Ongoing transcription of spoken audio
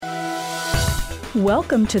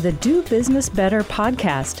Welcome to the Do Business Better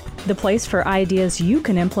podcast, the place for ideas you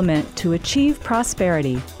can implement to achieve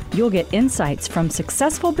prosperity. You'll get insights from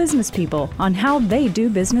successful business people on how they do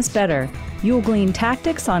business better. You'll glean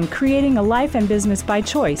tactics on creating a life and business by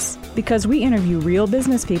choice, because we interview real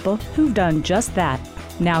business people who've done just that.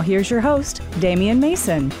 Now here's your host, Damian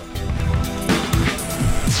Mason.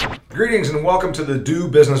 Greetings and welcome to the Do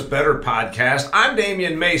Business Better podcast. I'm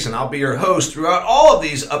Damian Mason. I'll be your host throughout all of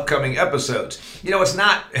these upcoming episodes. You know, it's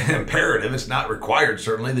not imperative, it's not required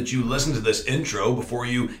certainly, that you listen to this intro before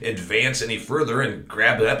you advance any further and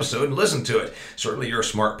grab an episode and listen to it. Certainly you're a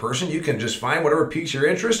smart person. You can just find whatever piques your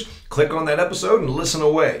interest, click on that episode and listen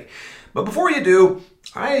away. But before you do,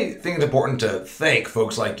 I think it's important to thank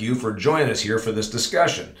folks like you for joining us here for this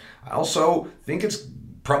discussion. I also think it's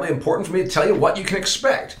probably important for me to tell you what you can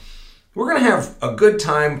expect. We're going to have a good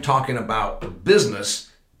time talking about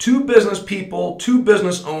business, two business people, two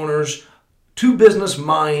business owners, two business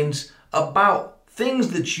minds, about things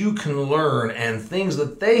that you can learn and things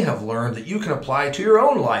that they have learned that you can apply to your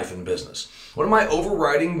own life and business. One of my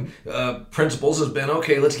overriding principles has been,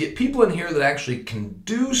 okay, let's get people in here that actually can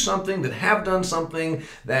do something, that have done something,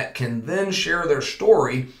 that can then share their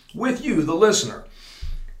story with you, the listener.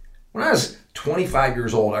 When I was 25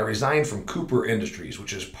 years old, I resigned from Cooper Industries,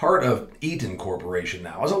 which is part of Eaton Corporation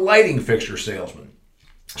now. I was a lighting fixture salesman.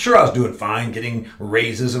 Sure, I was doing fine, getting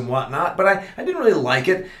raises and whatnot, but I didn't really like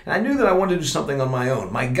it, and I knew that I wanted to do something on my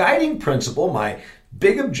own. My guiding principle, my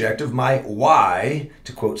big objective, my why,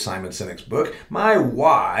 to quote Simon Sinek's book, my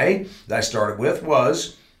why that I started with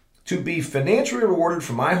was to be financially rewarded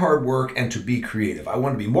for my hard work and to be creative. I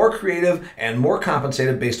want to be more creative and more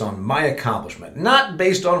compensated based on my accomplishment, not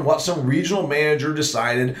based on what some regional manager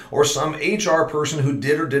decided or some HR person who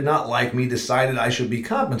did or did not like me decided I should be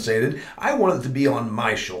compensated. I want it to be on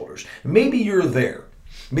my shoulders. Maybe you're there.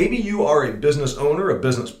 Maybe you are a business owner, a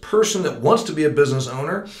business person that wants to be a business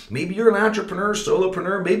owner. Maybe you're an entrepreneur,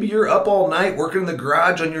 solopreneur. Maybe you're up all night working in the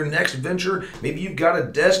garage on your next venture. Maybe you've got a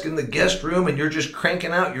desk in the guest room and you're just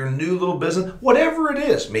cranking out your new little business. Whatever it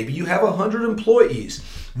is, maybe you have 100 employees.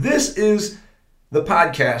 This is the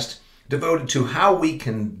podcast devoted to how we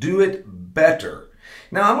can do it better.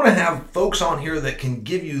 Now, I'm going to have folks on here that can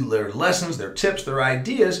give you their lessons, their tips, their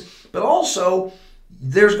ideas, but also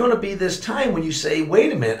there's going to be this time when you say,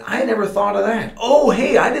 wait a minute, I never thought of that. Oh,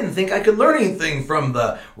 hey, I didn't think I could learn anything from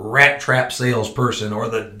the rat trap salesperson or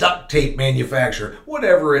the duct tape manufacturer,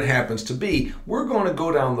 whatever it happens to be. We're going to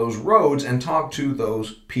go down those roads and talk to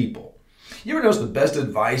those people. You ever notice the best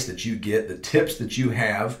advice that you get, the tips that you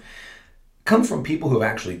have, come from people who have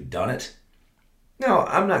actually done it? Now,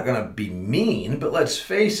 I'm not going to be mean, but let's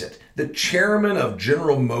face it, the chairman of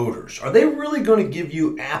General Motors, are they really going to give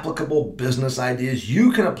you applicable business ideas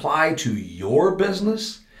you can apply to your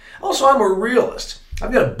business? Also, I'm a realist.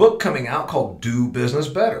 I've got a book coming out called Do Business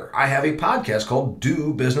Better. I have a podcast called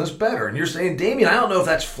Do Business Better. And you're saying, Damian, I don't know if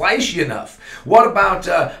that's flashy enough. What about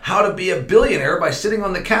how to be a billionaire by sitting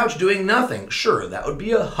on the couch doing nothing? Sure, that would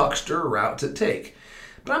be a huckster route to take.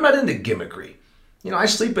 But I'm not into gimmickry. You know, I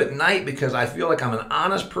sleep at night because I feel like I'm an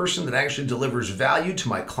honest person that actually delivers value to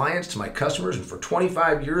my clients, to my customers, and for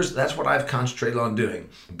 25 years, that's what I've concentrated on doing.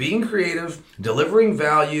 Being creative, delivering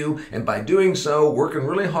value, and by doing so, working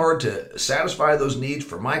really hard to satisfy those needs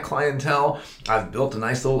for my clientele, I've built a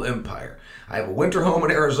nice little empire. I have a winter home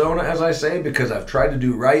in Arizona, as I say, because I've tried to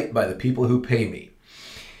do right by the people who pay me.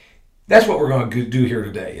 That's what we're going to do here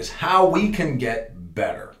today, is how we can get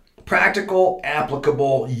better. Practical,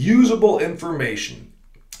 applicable, usable information.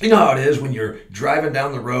 You know how it is when you're driving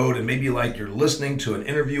down the road and maybe like you're listening to an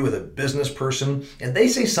interview with a business person and they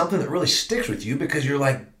say something that really sticks with you because you're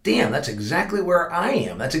like, damn, that's exactly where I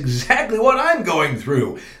am. That's exactly what I'm going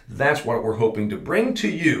through. That's what we're hoping to bring to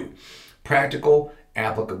you. Practical,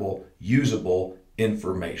 applicable, usable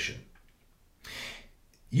information.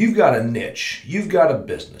 You've got a niche. You've got a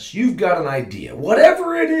business. You've got an idea.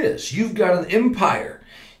 Whatever it is, you've got an empire.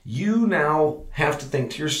 You now have to think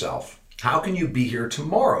to yourself, how can you be here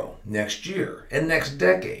tomorrow, next year, and next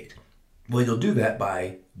decade? Well, you'll do that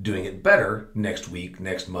by doing it better next week,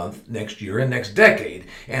 next month, next year, and next decade.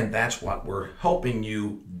 And that's what we're helping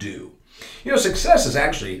you do. You know, success is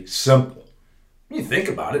actually simple. When you think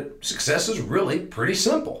about it, success is really pretty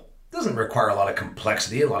simple. It doesn't require a lot of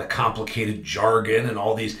complexity, a lot of complicated jargon, and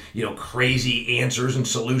all these, crazy answers and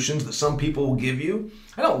solutions that some people will give you.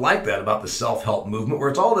 I don't like that about the self-help movement, where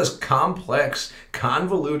it's all this complex,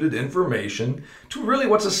 convoluted information to really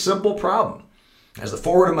what's a simple problem. As the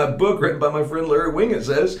foreword of my book, written by my friend Larry Winget,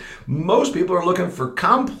 says, most people are looking for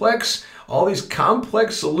all these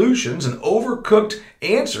complex solutions and overcooked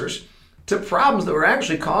answers to problems that were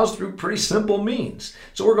actually caused through pretty simple means.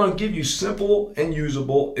 So we're going to give you simple and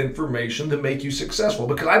usable information to make you successful,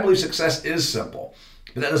 because I believe success is simple,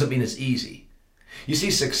 but that doesn't mean it's easy. You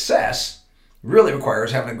see, success really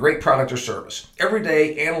requires having a great product or service. Every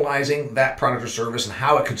day analyzing that product or service and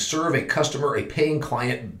how it could serve a customer, a paying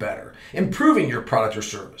client better. Improving your product or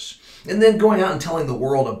service. And then going out and telling the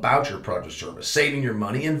world about your product or service. Saving your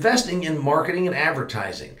money, investing in marketing and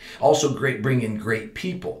advertising. Also bringing in great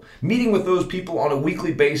people. Meeting with those people on a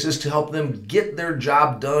weekly basis to help them get their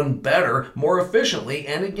job done better, more efficiently,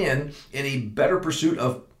 and again, in a better pursuit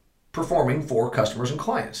of performing for customers and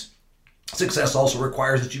clients. Success also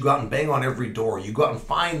requires that you go out and bang on every door. You go out and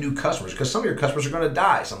find new customers, because some of your customers are going to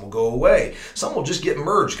die. Some will go away. Some will just get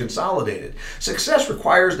merged, consolidated. Success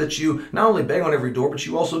requires that you not only bang on every door, but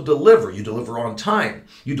you also deliver. You deliver on time.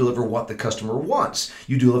 You deliver what the customer wants.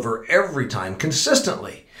 You deliver every time,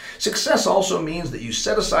 consistently. Success also means that you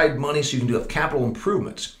set aside money so you can do capital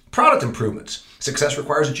improvements, product improvements. Success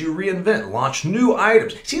requires that you reinvent, launch new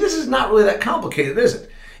items. See, this is not really that complicated, is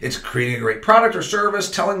it? It's creating a great product or service,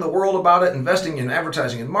 telling the world about it, investing in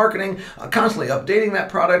advertising and marketing, constantly updating that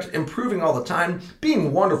product, improving all the time,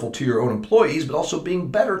 being wonderful to your own employees, but also being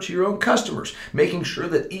better to your own customers, making sure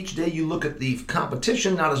that each day you look at the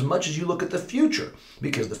competition not as much as you look at the future,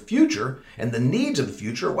 because the future and the needs of the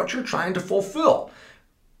future are what you're trying to fulfill.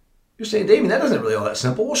 You're saying, Damien, that isn't really all that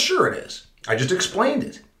simple. Well, sure it is. I just explained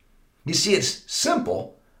it. You see, it's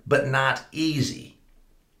simple, but not easy.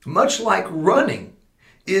 Much like running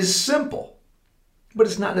is simple, but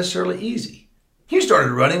it's not necessarily easy. You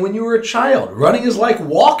started running when you were a child. Running is like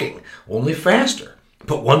walking, only faster.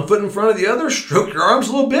 Put one foot in front of the other, stroke your arms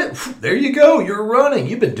a little bit, there you go, you're running.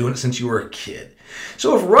 You've been doing it since you were a kid.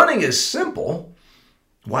 So if running is simple,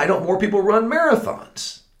 why don't more people run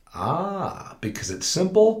marathons? Because it's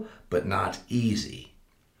simple, but not easy.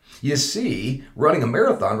 You see, running a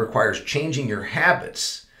marathon requires changing your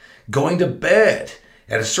habits, going to bed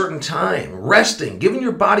at a certain time, resting, giving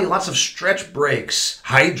your body lots of stretch breaks,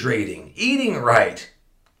 hydrating, eating right,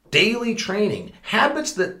 daily training,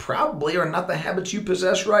 habits that probably are not the habits you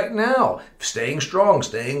possess right now. Staying strong,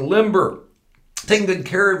 staying limber, taking good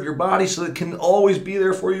care of your body so it can always be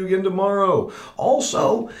there for you again tomorrow.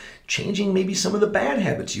 Also, changing maybe some of the bad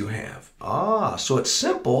habits you have. So it's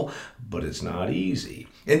simple, but it's not easy.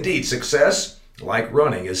 Indeed, success, like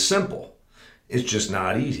running, is simple. It's just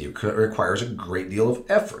not easy. It requires a great deal of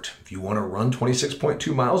effort. If you want to run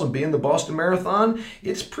 26.2 miles and be in the Boston Marathon,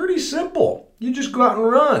 it's pretty simple. You just go out and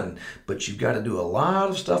run. But you've got to do a lot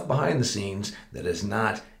of stuff behind the scenes that is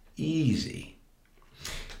not easy.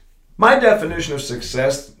 My definition of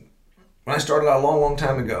success, when I started out a long, long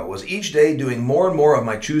time ago, was each day doing more and more of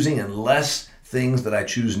my choosing and less things that I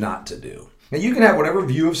choose not to do. Now, you can have whatever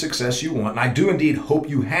view of success you want, and I do indeed hope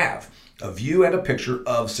you have a view and a picture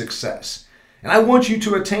of success. And I want you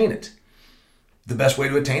to attain it. The best way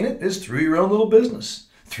to attain it is through your own little business,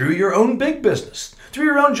 through your own big business, through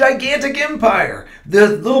your own gigantic empire, the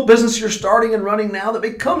little business you're starting and running now that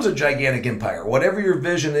becomes a gigantic empire. Whatever your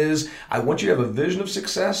vision is, I want you to have a vision of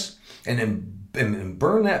success and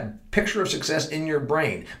burn that picture of success in your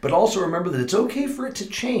brain. But also remember that it's okay for it to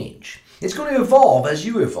change. It's going to evolve as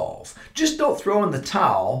you evolve. Just don't throw in the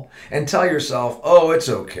towel and tell yourself, oh, it's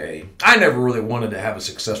okay. I never really wanted to have a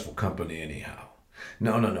successful company anyhow.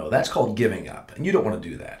 No. That's called giving up, and you don't want to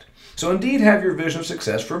do that. So indeed, have your vision of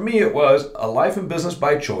success. For me, it was a life and business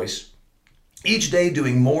by choice, each day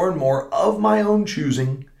doing more and more of my own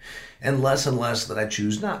choosing and less that I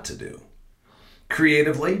choose not to do.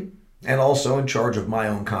 Creatively, and also in charge of my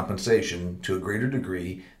own compensation to a greater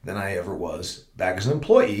degree than I ever was back as an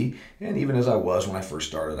employee, and even as I was when I first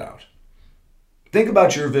started out. Think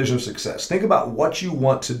about your vision of success. Think about what you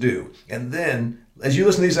want to do. And then, as you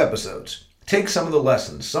listen to these episodes, take some of the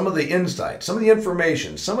lessons, some of the insights, some of the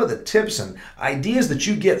information, some of the tips and ideas that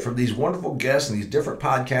you get from these wonderful guests and these different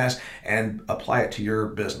podcasts and apply it to your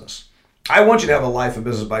business. I want you to have a life and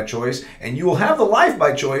business by choice, and you will have the life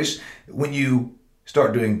by choice when you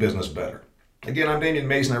start doing business better. Again, I'm Damien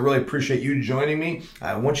Mason. I really appreciate you joining me.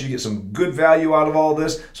 I want you to get some good value out of all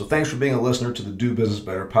this. So thanks for being a listener to the Do Business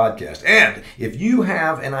Better podcast. And if you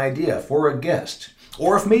have an idea for a guest,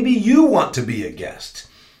 or if maybe you want to be a guest,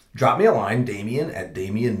 drop me a line,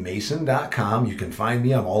 Damien@DamienMason.com. You can find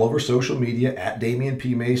me. I'm all over social media. Damien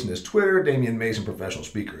P. Mason is Twitter. Damien Mason Professional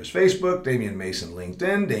Speaker is Facebook. Damien Mason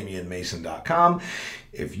LinkedIn. DamienMason.com.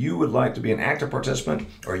 If you would like to be an active participant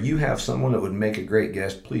or you have someone that would make a great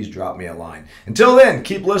guest, please drop me a line. Until then,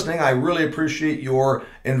 keep listening. I really appreciate your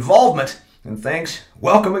involvement. And thanks.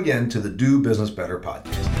 Welcome again to the Do Business Better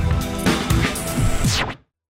podcast.